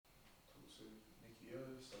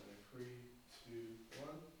Three, two,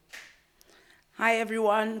 one. Hi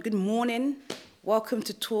everyone, good morning. Welcome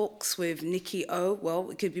to Talks with Nikky O. Well,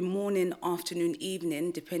 it could be morning, afternoon,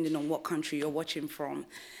 evening, depending on what country you're watching from.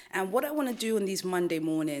 And what I want to do on these Monday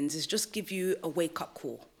mornings is just give you a wake-up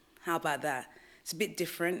call. How about that? It's a bit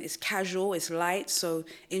different, it's casual, it's light, so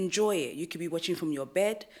enjoy it. You could be watching from your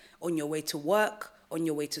bed, on your way to work, on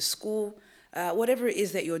your way to school, whatever it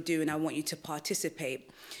is that you're doing, I want you to participate.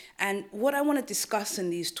 And what I want to discuss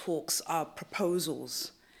in these talks are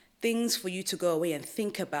proposals, things for you to go away and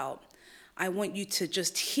think about. I want you to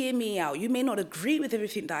just hear me out. You may not agree with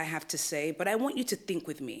everything that I have to say, but I want you to think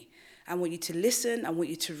with me. I want you to listen, I want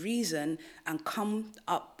you to reason, and come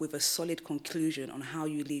up with a solid conclusion on how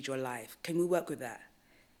you lead your life. Can we work with that?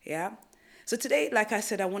 Yeah? So today, like I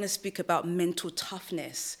said, I want to speak about mental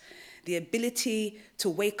toughness, the ability to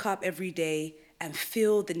wake up every day and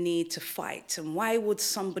feel the need to fight. And why would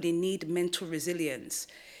somebody need mental resilience?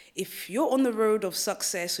 If you're on the road of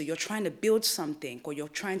success, or you're trying to build something, or you're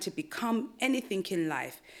trying to become anything in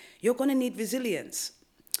life, you're going to need resilience.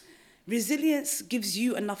 Resilience gives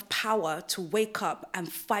you enough power to wake up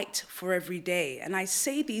and fight for every day. And I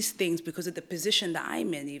say these things because of the position that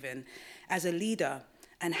I'm in, even as a leader,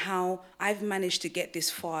 and how I've managed to get this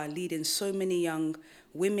far, leading so many young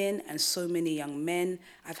women and so many young men.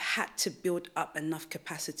 I've had to build up enough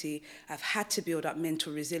capacity. I've had to build up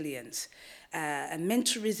mental resilience. And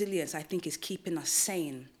mental resilience, I think, is keeping us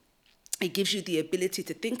sane. It gives you the ability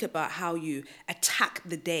to think about how you attack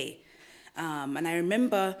the day. And I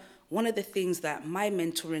remember one of the things that my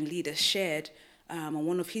mentor and leader shared on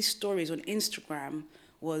one of his stories on Instagram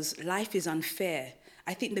was life is unfair.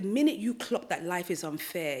 I think the minute you clock that life is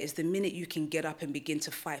unfair is the minute you can get up and begin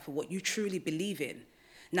to fight for what you truly believe in.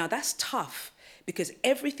 Now, that's tough because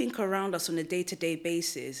everything around us on a day-to-day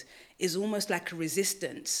basis is almost like a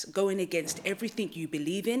resistance going against everything you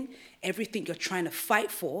believe in, everything you're trying to fight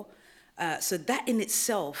for. So that in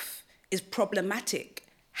itself is problematic.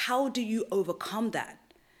 How do you overcome that?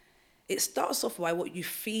 It starts off by what you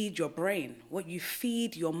feed your brain, what you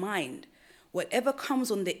feed your mind. Whatever comes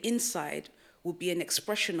on the inside will be an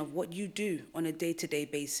expression of what you do on a day-to-day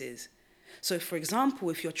basis. So for example,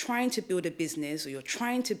 if you're trying to build a business or you're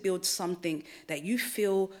trying to build something that you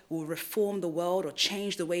feel will reform the world or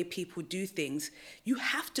change the way people do things, you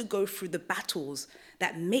have to go through the battles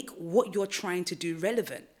that make what you're trying to do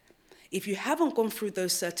relevant. If you haven't gone through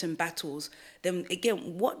those certain battles, then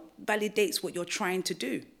again, what validates what you're trying to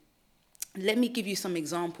do? Let me give you some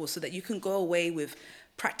examples so that you can go away with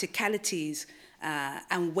practicalities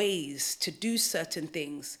and ways to do certain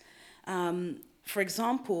things. For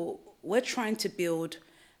example, we're trying to build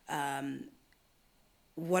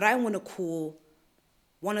what I want to call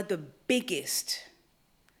one of the biggest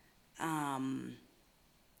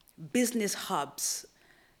business hubs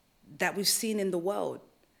that we've seen in the world.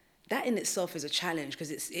 That in itself is a challenge because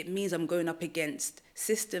it means I'm going up against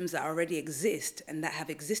systems that already exist and that have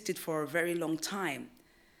existed for a very long time.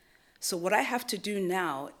 So what I have to do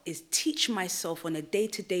now is teach myself on a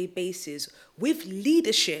day-to-day basis with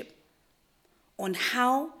leadership on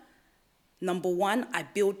how, number one, I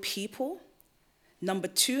build people. Number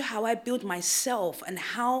two, how I build myself and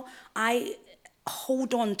how I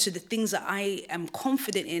hold on to the things that I am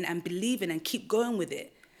confident in and believe in and keep going with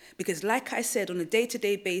it. Because like I said, on a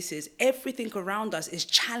day-to-day basis, everything around us is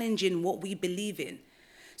challenging what we believe in.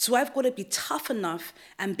 So I've got to be tough enough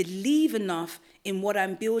and believe enough in what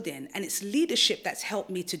I'm building. And it's leadership that's helped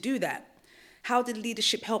me to do that. How did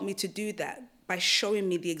leadership help me to do that? By showing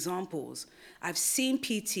me the examples. I've seen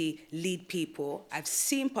PT lead people. I've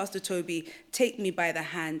seen Pastor Toby take me by the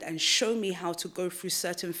hand and show me how to go through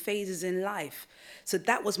certain phases in life. So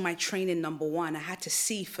that was my training number one. I had to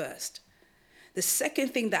see first. The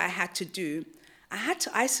second thing that I had to do, I had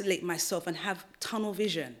to isolate myself and have tunnel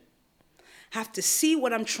vision. Have to see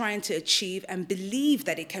what I'm trying to achieve and believe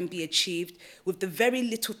that it can be achieved with the very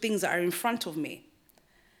little things that are in front of me.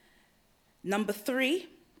 Number three,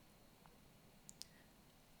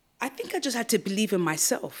 I think I just had to believe in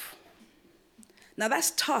myself. Now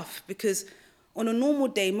that's tough because on a normal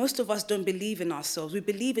day, most of us don't believe in ourselves. We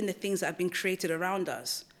believe in the things that have been created around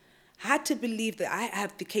us. I had to believe that I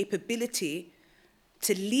have the capability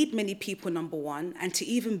to lead many people, number one, and to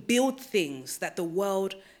even build things that the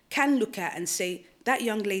world can look at and say, that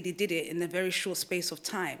young lady did it in a very short space of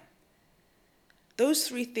time. Those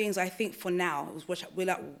three things, I think, for now,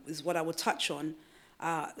 is what I will touch on,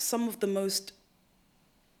 some of the most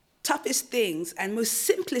toughest things and most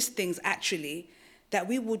simplest things, actually, that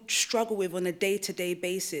we would struggle with on a day-to-day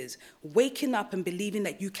basis. Waking up and believing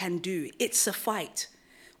that you can do. It's a fight.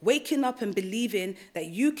 Waking up and believing that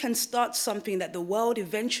you can start something that the world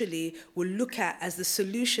eventually will look at as the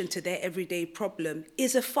solution to their everyday problem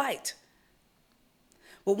is a fight.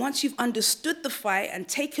 But once you've understood the fight and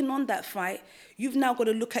taken on that fight, you've now got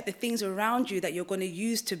to look at the things around you that you're going to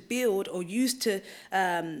use to build or use to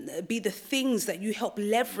be the things that you help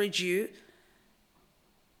leverage you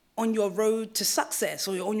on your road to success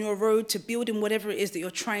or on your road to building whatever it is that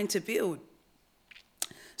you're trying to build.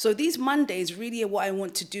 So these Mondays, really what I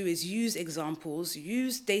want to do is use examples,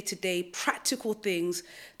 use day-to-day practical things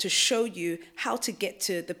to show you how to get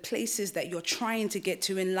to the places that you're trying to get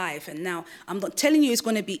to in life. And now, I'm not telling you it's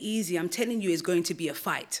going to be easy. I'm telling you it's going to be a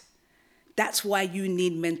fight. That's why you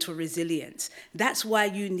need mental resilience. That's why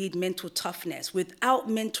you need mental toughness. Without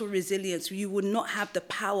mental resilience, you would not have the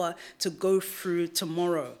power to go through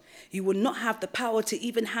tomorrow. You would not have the power to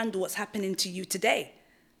even handle what's happening to you today.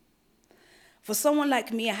 For someone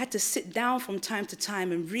like me, I had to sit down from time to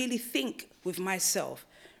time and really think with myself,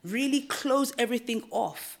 really close everything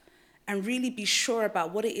off, and really be sure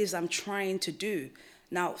about what it is I'm trying to do.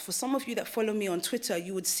 Now, for some of you that follow me on Twitter,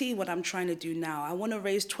 you would see what I'm trying to do now. I want to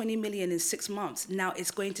raise 20 million in 6 months. Now,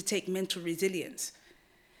 it's going to take mental resilience.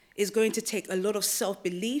 It's going to take a lot of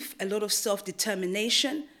self-belief, a lot of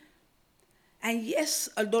self-determination, and yes,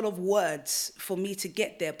 a lot of words for me to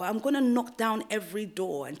get there. But I'm going to knock down every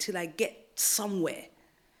door until I get somewhere.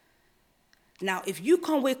 Now, if you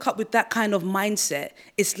can't wake up with that kind of mindset,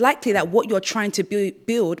 it's likely that what you're trying to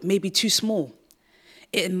build may be too small.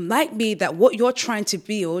 It might be that what you're trying to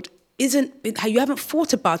build you haven't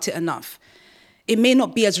thought about it enough. It may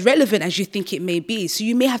not be as relevant as you think it may be. So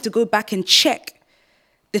you may have to go back and check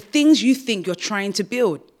the things you think you're trying to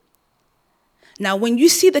build. Now, when you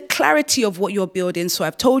see the clarity of what you're building, so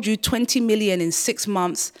I've told you 20 million in 6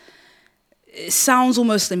 months, it sounds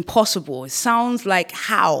almost impossible. It sounds like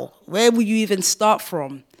how? Where will you even start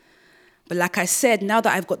from? But like I said, now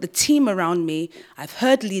that I've got the team around me, I've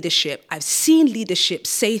heard leadership, I've seen leadership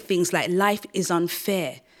say things like life is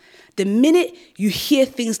unfair. The minute you hear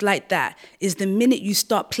things like that is the minute you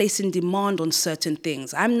start placing demand on certain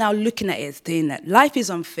things. I'm now looking at it saying that life is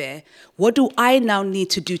unfair. What do I now need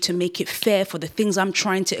to do to make it fair for the things I'm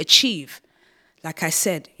trying to achieve? Like I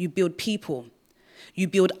said, you build people. You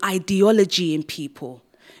build ideology in people.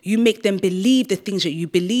 You make them believe the things that you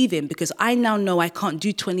believe in, because I now know I can't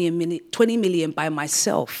do 20 million by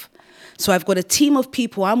myself. So I've got a team of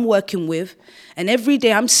people I'm working with, and every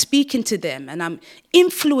day I'm speaking to them and I'm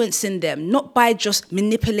influencing them, not by just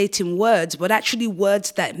manipulating words, but actually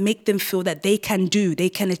words that make them feel that they can do, they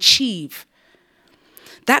can achieve.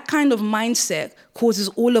 That kind of mindset causes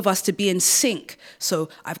all of us to be in sync. So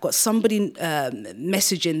I've got somebody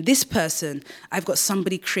messaging this person. I've got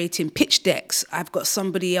somebody creating pitch decks. I've got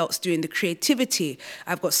somebody else doing the creativity.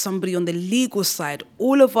 I've got somebody on the legal side.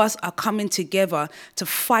 All of us are coming together to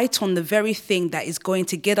fight on the very thing that is going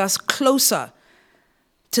to get us closer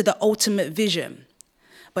to the ultimate vision.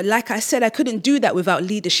 But like I said, I couldn't do that without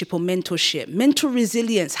leadership or mentorship. Mental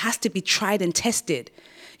resilience has to be tried and tested.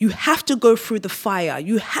 You have to go through the fire.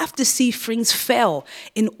 You have to see things fail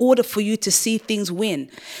in order for you to see things win.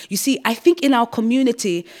 You see, I think in our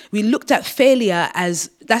community, we looked at failure as,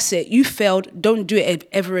 that's it, you failed, don't do it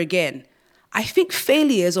ever again. I think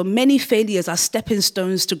failures, or many failures, are stepping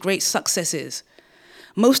stones to great successes.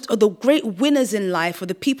 Most of the great winners in life, or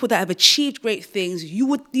the people that have achieved great things, you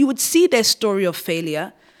would see their story of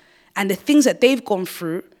failure and the things that they've gone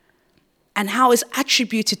through and how it's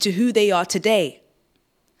attributed to who they are today.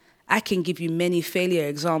 I can give you many failure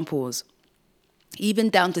examples, even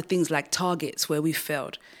down to things like targets where we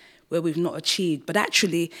failed, where we've not achieved. But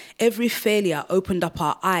actually, every failure opened up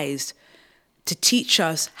our eyes to teach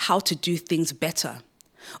us how to do things better.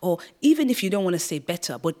 Or even if you don't want to say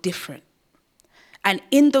better, but different. And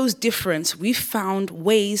in those differences, we found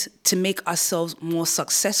ways to make ourselves more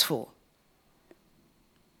successful.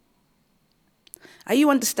 Are you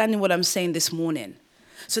understanding what I'm saying this morning?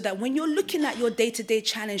 So that when you're looking at your day-to-day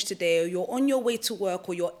challenge today, or you're on your way to work,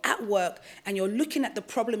 or you're at work, and you're looking at the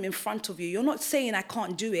problem in front of you, you're not saying, I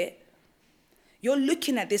can't do it. You're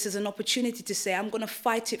looking at this as an opportunity to say, I'm going to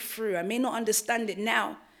fight it through. I may not understand it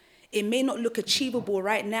now. It may not look achievable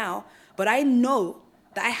right now, but I know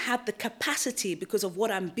that I have the capacity, because of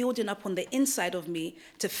what I'm building up on the inside of me,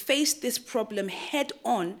 to face this problem head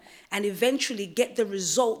on and eventually get the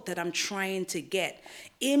result that I'm trying to get.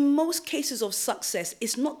 In most cases of success,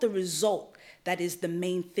 it's not the result that is the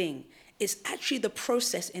main thing. It's actually the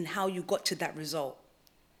process in how you got to that result.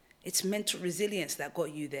 It's mental resilience that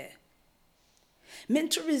got you there.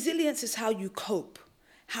 Mental resilience is how you cope,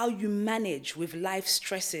 how you manage with life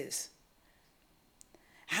stresses,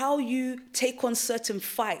 how you take on certain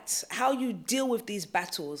fights, how you deal with these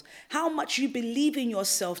battles, how much you believe in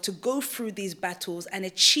yourself to go through these battles and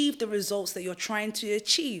achieve the results that you're trying to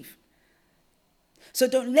achieve. So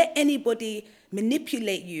don't let anybody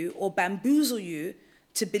manipulate you or bamboozle you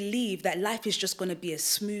to believe that life is just going to be a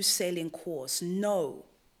smooth sailing course. No.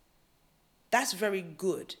 That's very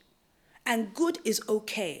good. And good is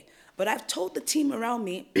okay. But I've told the team around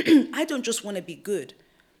me, I don't just want to be good.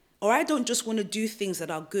 Or I don't just want to do things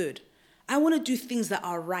that are good. I want to do things that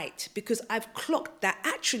are right, because I've clocked that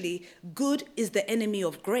actually good is the enemy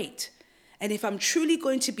of great. And if I'm truly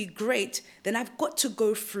going to be great, then I've got to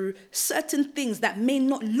go through certain things that may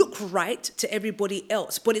not look right to everybody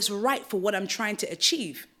else, but it's right for what I'm trying to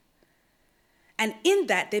achieve. And in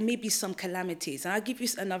that, there may be some calamities. And I'll give you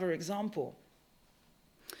another example.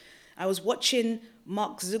 I was watching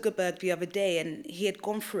Mark Zuckerberg the other day, and he had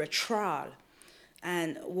gone through a trial.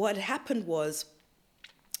 And what happened was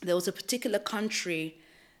there was a particular country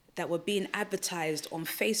that were being advertised on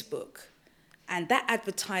Facebook. And that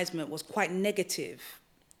advertisement was quite negative.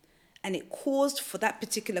 And it caused for that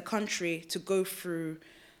particular country to go through,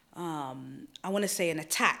 I want to say, an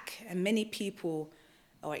attack. And many people,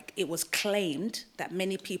 like it was claimed that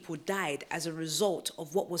many people died as a result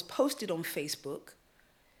of what was posted on Facebook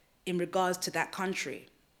in regards to that country.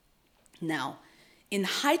 Now, in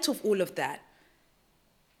height of all of that,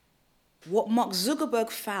 what Mark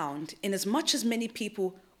Zuckerberg found, in as much as many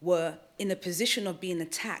people were in a position of being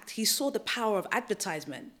attacked, he saw the power of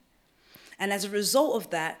advertisement. And as a result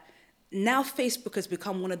of that, now Facebook has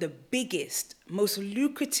become one of the biggest, most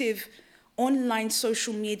lucrative online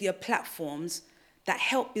social media platforms that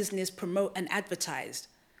help business promote and advertise.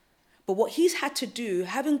 But what he's had to do,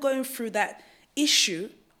 having gone through that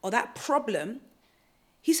issue or that problem,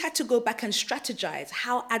 he's had to go back and strategize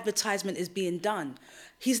how advertisement is being done.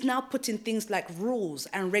 He's now putting things like rules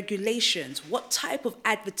and regulations, what type of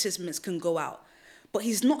advertisements can go out. But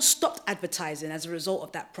he's not stopped advertising as a result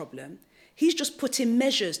of that problem. He's just put in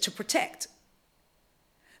measures to protect.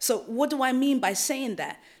 So what do I mean by saying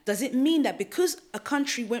that? Does it mean that because a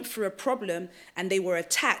country went through a problem and they were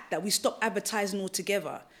attacked, that we stop advertising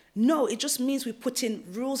altogether? No, it just means we put in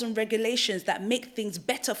rules and regulations that make things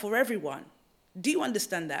better for everyone. Do you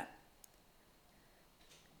understand that?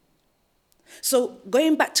 So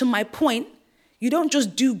going back to my point, you don't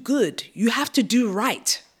just do good, you have to do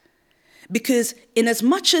right. Because in as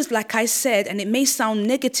much as, like I said, and it may sound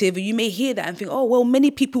negative, or you may hear that and think, oh, well,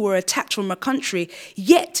 many people were attacked from a country,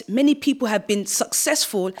 yet many people have been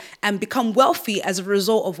successful and become wealthy as a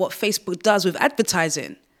result of what Facebook does with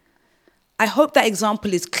advertising. I hope that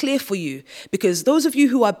example is clear for you, because those of you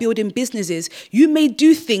who are building businesses, you may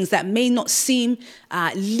do things that may not seem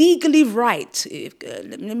legally right,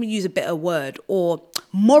 let me use a better word, or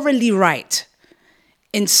morally right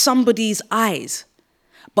in somebody's eyes.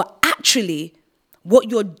 But actually, what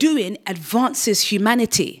you're doing advances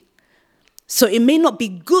humanity. So it may not be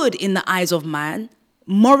good in the eyes of man,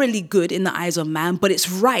 morally good in the eyes of man, but it's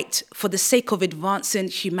right for the sake of advancing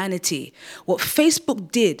humanity. What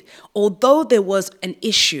Facebook did, although there was an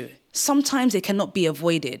issue, sometimes it cannot be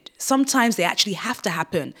avoided. Sometimes they actually have to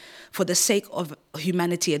happen for the sake of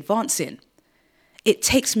humanity advancing. It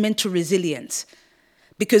takes mental resilience.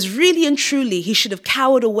 Because really and truly, he should have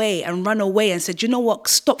cowered away and run away and said, you know what,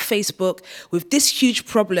 stop Facebook with this huge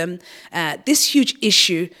problem, this huge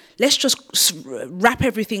issue. Let's just wrap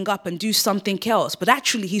everything up and do something else. But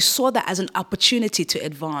actually, he saw that as an opportunity to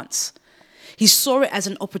advance. He saw it as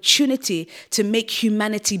an opportunity to make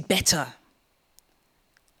humanity better,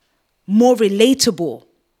 more relatable,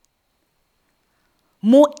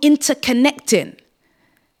 more interconnecting.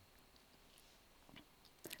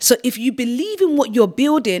 So if you believe in what you're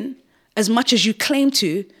building as much as you claim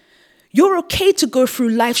to, you're okay to go through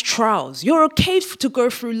life's trials. You're okay to go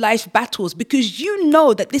through life's battles because you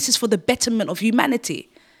know that this is for the betterment of humanity.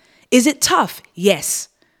 Is it tough? Yes.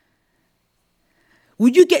 Will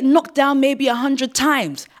you get knocked down maybe 100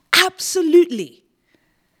 times? Absolutely.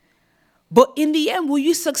 But in the end, will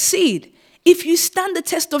you succeed? If you stand the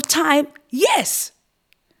test of time, yes.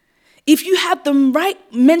 If you have the right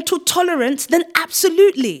mental tolerance, then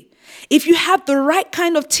absolutely. If you have the right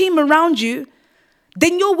kind of team around you,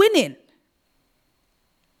 then you're winning.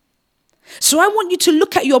 So I want you to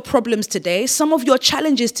look at your problems today, some of your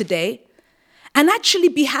challenges today, and actually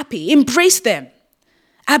be happy. Embrace them.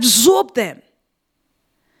 Absorb them.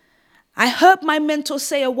 I heard my mentor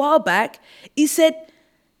say a while back, he said,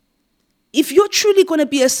 if you're truly going to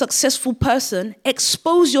be a successful person,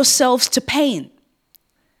 expose yourselves to pain.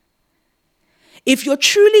 If you're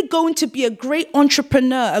truly going to be a great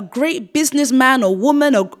entrepreneur, a great businessman or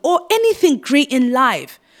woman or anything great in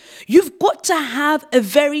life, You've got to have a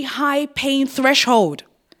very high pain threshold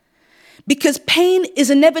because pain is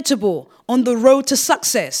inevitable on the road to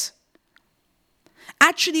success.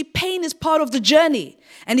 Actually, pain is part of the journey.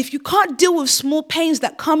 And if you can't deal with small pains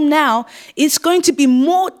that come now, it's going to be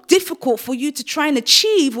more difficult for you to try and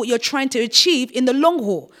achieve what you're trying to achieve in the long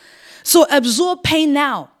haul. So absorb pain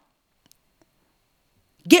now.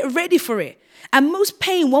 Get ready for it. And most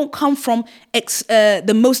pain won't come from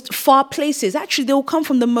the most far places. Actually, they will come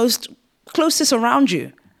from the most closest around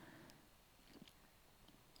you.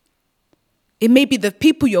 It may be the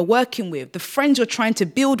people you're working with, the friends you're trying to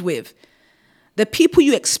build with, the people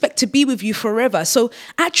you expect to be with you forever. So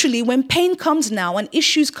actually, when pain comes now and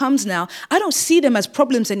issues comes now, I don't see them as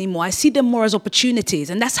problems anymore. I see them more as opportunities.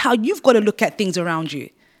 And that's how you've got to look at things around you.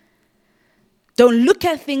 Don't look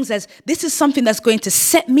at things as this is something that's going to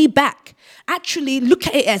set me back. Actually, look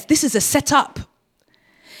at it as this is a setup.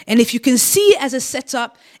 And if you can see it as a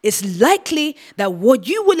setup, it's likely that what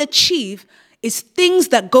you will achieve is things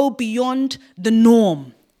that go beyond the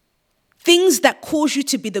norm. Things that cause you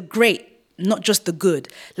to be the great, not just the good.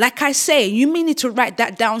 Like I say, you may need to write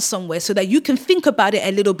that down somewhere so that you can think about it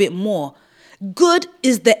a little bit more. Good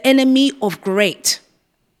is the enemy of great.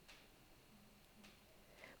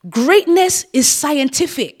 Greatness is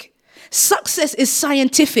scientific. Success is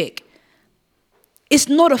scientific. It's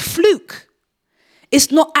not a fluke.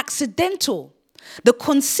 It's not accidental. The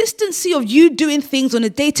consistency of you doing things on a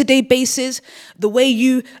day-to-day basis, the way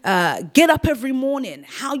you get up every morning,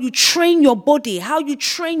 how you train your body, how you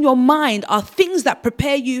train your mind are things that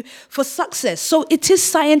prepare you for success. So it is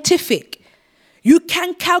scientific. You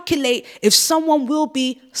can calculate if someone will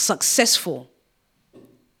be successful.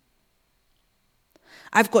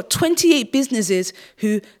 I've got 28 businesses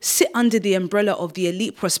who sit under the umbrella of the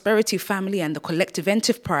Elite Prosperity Family and the Collective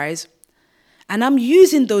Enterprise. And I'm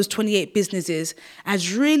using those 28 businesses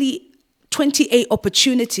as really 28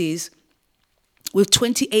 opportunities with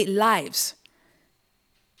 28 lives.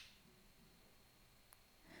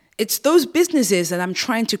 It's those businesses that I'm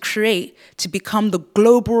trying to create to become the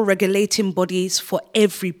global regulating bodies for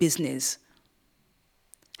every business.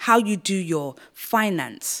 How you do your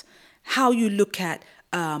finance, how you look at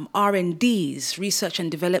R&Ds, research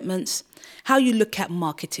and developments, how you look at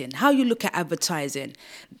marketing, how you look at advertising.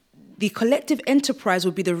 The collective enterprise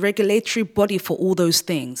will be the regulatory body for all those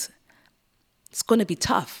things. It's going to be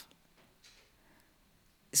tough.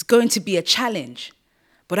 It's going to be a challenge.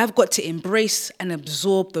 But I've got to embrace and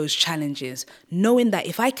absorb those challenges, knowing that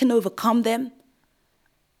if I can overcome them,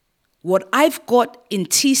 what I've got in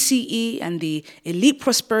TCE and the Elite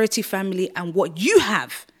Prosperity Family and what you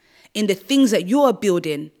have in the things that you are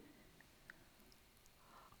building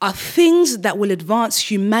are things that will advance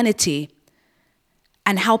humanity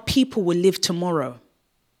and how people will live tomorrow.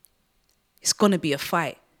 It's going to be a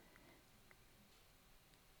fight.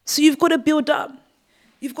 So you've got to build up.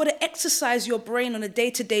 You've got to exercise your brain on a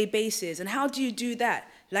day-to-day basis. And how do you do that?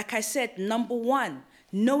 Like I said, number one,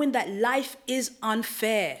 knowing that life is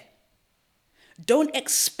unfair. Don't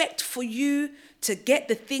expect for you to get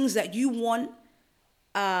the things that you want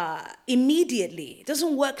immediately. It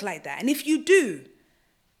doesn't work like that. And if you do,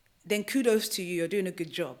 then kudos to you. You're doing a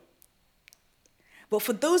good job. But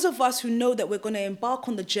for those of us who know that we're going to embark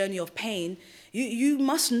on the journey of pain, you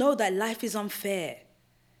must know that life is unfair.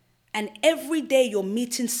 And every day you're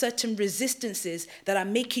meeting certain resistances that are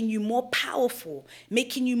making you more powerful,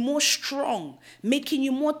 making you more strong, making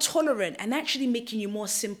you more tolerant, and actually making you more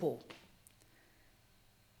simple.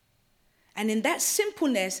 And in that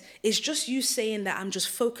simpleness is just you saying that I'm just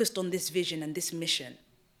focused on this vision and this mission.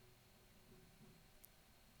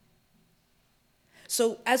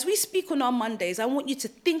 So as we speak on our Mondays, I want you to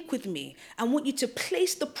think with me. I want you to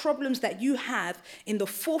place the problems that you have in the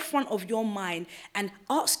forefront of your mind and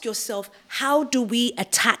ask yourself, how do we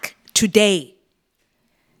attack today?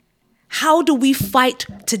 How do we fight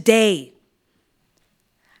today?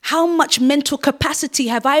 How much mental capacity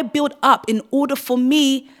have I built up in order for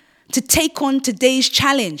me to take on today's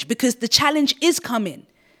challenge? Because the challenge is coming.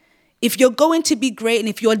 If you're going to be great and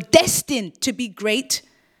if you're destined to be great,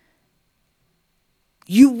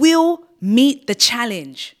 you will meet the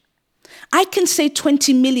challenge. I can say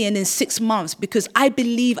 20 million in 6 months because I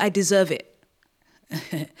believe I deserve it.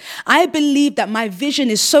 I believe that my vision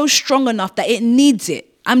is so strong enough that it needs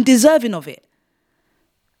it. I'm deserving of it.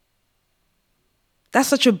 That's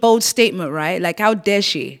such a bold statement, right? Like, how dare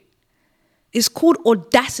she? It's called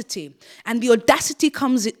audacity. And the audacity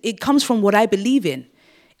comes from what I believe in.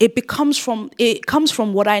 It comes from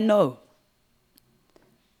what I know.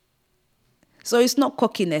 So it's not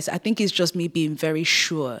cockiness. I think it's just me being very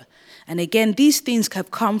sure. And again, these things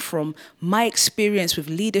have come from my experience with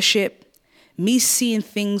leadership, me seeing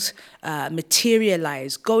things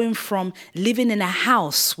materialize, going from living in a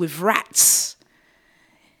house with rats.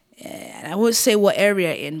 And I won't say what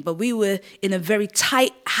area in, but we were in a very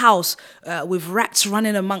tight house with rats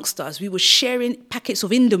running amongst us. We were sharing packets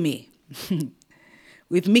of Indomie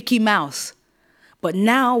with Mickey Mouse. But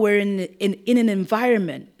now we're in an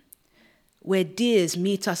environment where deers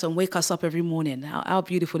meet us and wake us up every morning. How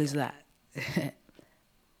beautiful is that?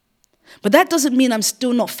 But that doesn't mean I'm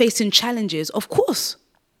still not facing challenges, of course.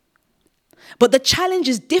 But the challenge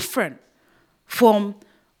is different from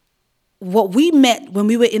what we met when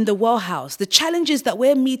we were in the well house. The challenges that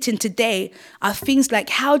we're meeting today are things like,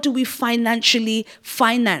 how do we financially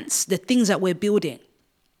finance the things that we're building?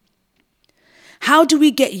 How do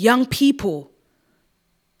we get young people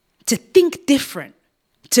to think different,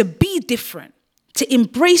 to be different, to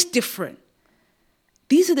embrace different?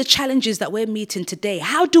 These are the challenges that we're meeting today.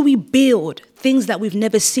 How do we build things that we've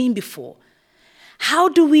never seen before? How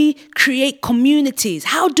do we create communities?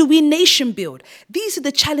 How do we nation build? These are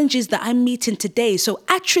the challenges that I'm meeting today. So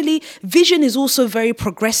actually, vision is also very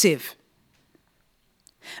progressive.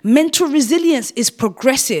 Mental resilience is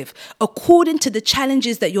progressive according to the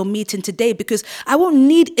challenges that you're meeting today, because I won't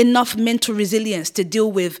need enough mental resilience to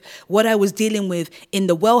deal with what I was dealing with in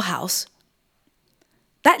the well house.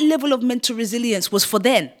 That level of mental resilience was for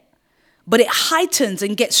then, but it heightens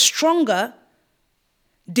and gets stronger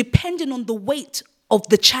depending on the weight of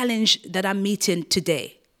the challenge that I'm meeting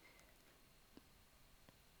today.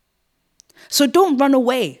 So don't run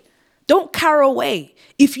away. Don't cower away.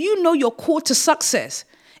 If you know you're called to success,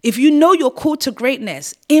 if you know you're called to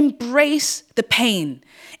greatness, embrace the pain.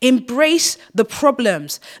 Embrace the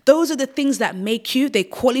problems. Those are the things that make you, they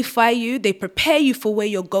qualify you, they prepare you for where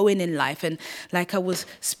you're going in life. And like I was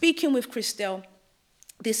speaking with Christelle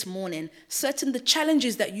this morning, the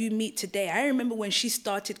challenges that you meet today, I remember when she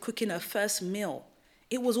started cooking her first meal.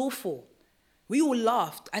 It was awful. We all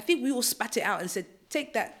laughed. I think we all spat it out and said,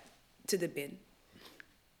 take that to the bin.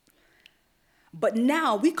 But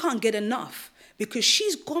now we can't get enough because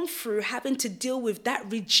she's gone through having to deal with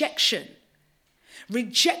that rejection.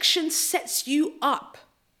 Rejection sets you up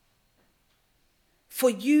for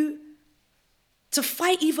you to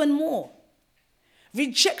fight even more.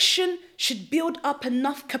 Rejection should build up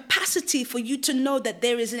enough capacity for you to know that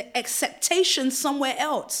there is an acceptation somewhere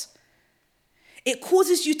else. It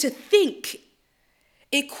causes you to think.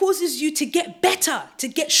 It causes you to get better, to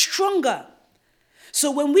get stronger. So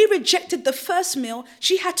when we rejected the first meal,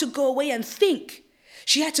 she had to go away and think.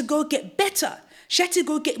 She had to go get better. She had to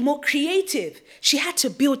go get more creative. She had to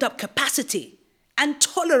build up capacity and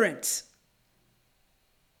tolerance.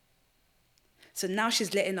 So now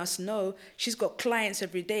she's letting us know she's got clients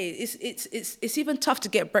every day. It's even tough to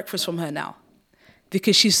get breakfast from her now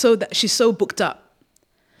because she's so booked up.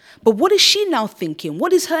 But what is she now thinking?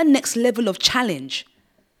 What is her next level of challenge?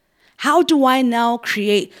 How do I now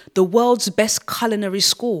create the world's best culinary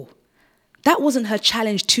school? That wasn't her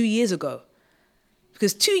challenge 2 years ago.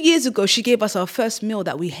 Because 2 years ago, she gave us our first meal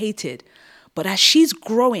that we hated. But as she's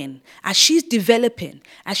growing, as she's developing,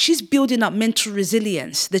 as she's building up mental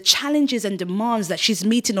resilience, the challenges and demands that she's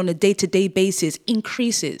meeting on a day-to-day basis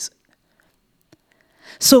increases.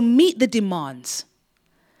 So meet the demands.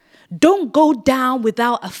 Don't go down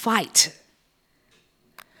without a fight.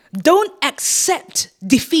 Don't accept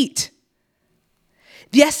defeat.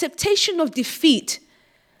 The acceptation of defeat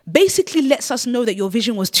basically lets us know that your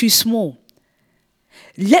vision was too small.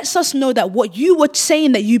 Lets us know that what you were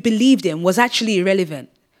saying that you believed in was actually irrelevant.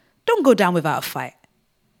 Don't go down without a fight.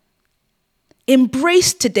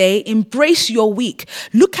 Embrace today, embrace your week.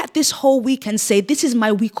 Look at this whole week and say, this is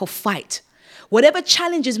my week of fight. Whatever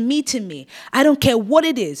challenge is meeting me, I don't care what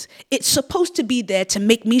it is. It's supposed to be there to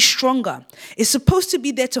make me stronger. It's supposed to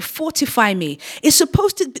be there to fortify me. It's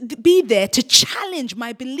supposed to be there to challenge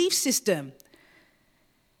my belief system.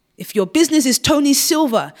 If your business is Tony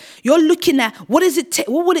Silver, you're looking at what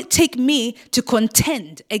would it take me to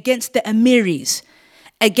contend against the Amiris,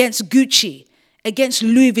 against Gucci, against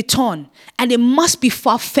Louis Vuitton. And it must be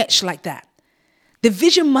far-fetched like that. The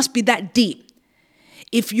vision must be that deep.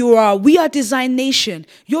 If you are We Are Design Nation,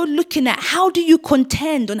 you're looking at how do you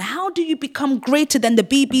contend and how do you become greater than the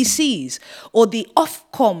BBCs or the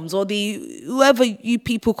Ofcoms or the whoever you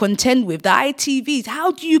people contend with, the ITVs.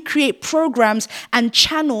 How do you create programs and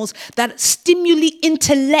channels that stimulate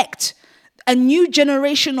intellect, a new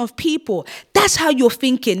generation of people? That's how you're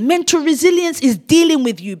thinking. Mental resilience is dealing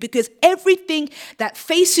with you because everything that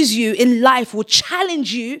faces you in life will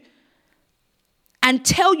challenge you and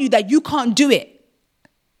tell you that you can't do it.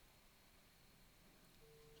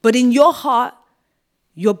 But in your heart,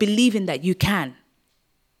 you're believing that you can.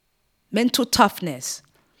 Mental toughness.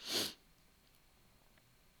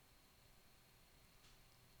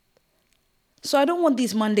 So I don't want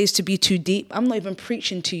these Mondays to be too deep. I'm not even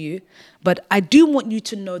preaching to you. But I do want you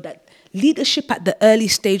to know that leadership at the early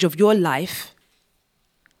stage of your life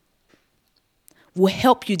will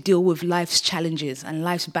help you deal with life's challenges and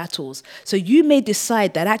life's battles. So you may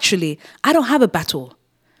decide that actually, I don't have a battle,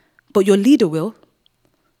 but your leader will.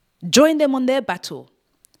 Join them on their battle.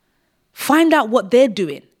 Find out what they're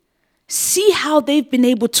doing. See how they've been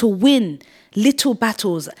able to win little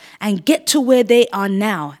battles and get to where they are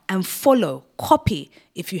now, and follow, copy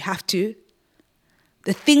if you have to,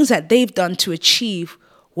 the things that they've done to achieve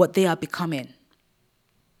what they are becoming.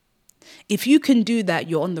 If you can do that,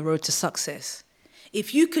 you're on the road to success.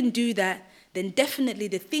 If you can do that, then definitely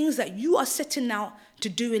the things that you are setting out to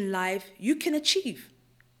do in life, you can achieve.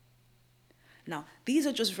 Now, these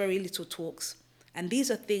are just very little talks, and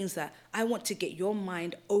these are things that I want to get your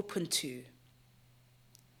mind open to.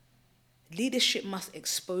 Leadership must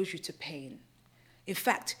expose you to pain. In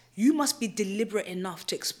fact, you must be deliberate enough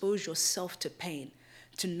to expose yourself to pain,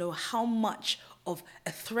 to know how much of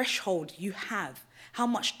a threshold you have, how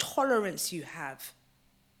much tolerance you have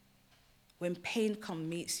when pain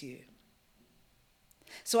meets you.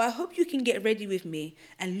 So I hope you can get ready with me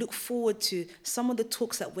and look forward to some of the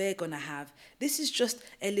talks that we're going to have. This is just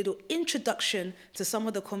a little introduction to some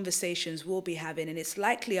of the conversations we'll be having, and it's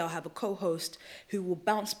likely I'll have a co-host who will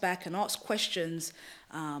bounce back and ask questions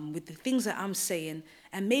with the things that I'm saying,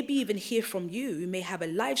 and maybe even hear from you. We may have a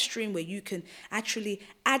live stream where you can actually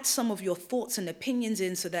add some of your thoughts and opinions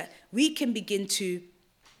in, so that we can begin to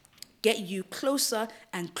get you closer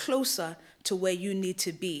and closer to where you need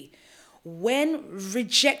to be. When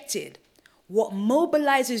rejected, what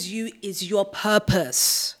mobilizes you is your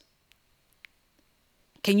purpose.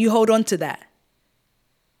 Can you hold on to that?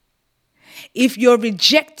 If you're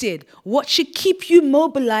rejected, what should keep you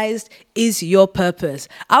mobilized is your purpose.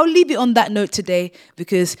 I'll leave it on that note today,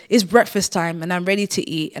 because it's breakfast time and I'm ready to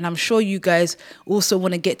eat. And I'm sure you guys also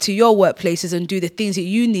want to get to your workplaces and do the things that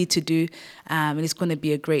you need to do. And it's going to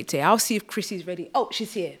be a great day. I'll see if Chrissy's ready. Oh,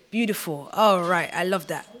 she's here. Beautiful. All right. I love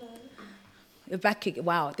that. You're back.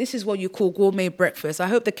 Wow. This is what you call gourmet breakfast. I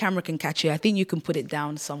hope the camera can catch it. I think you can put it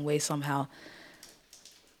down some way, somehow.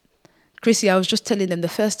 Chrissy, I was just telling them the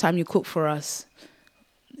first time you cooked for us,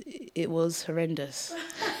 it was horrendous.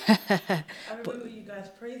 I remember you guys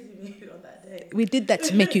praising me on that day. We did that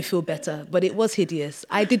to make you feel better, but it was hideous.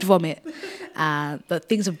 I did vomit, but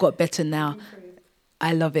things have got better now.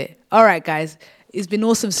 I love it. All right, guys. It's been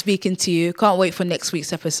awesome speaking to you. Can't wait for next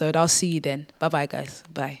week's episode. I'll see you then. Bye-bye, guys.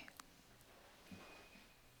 Bye.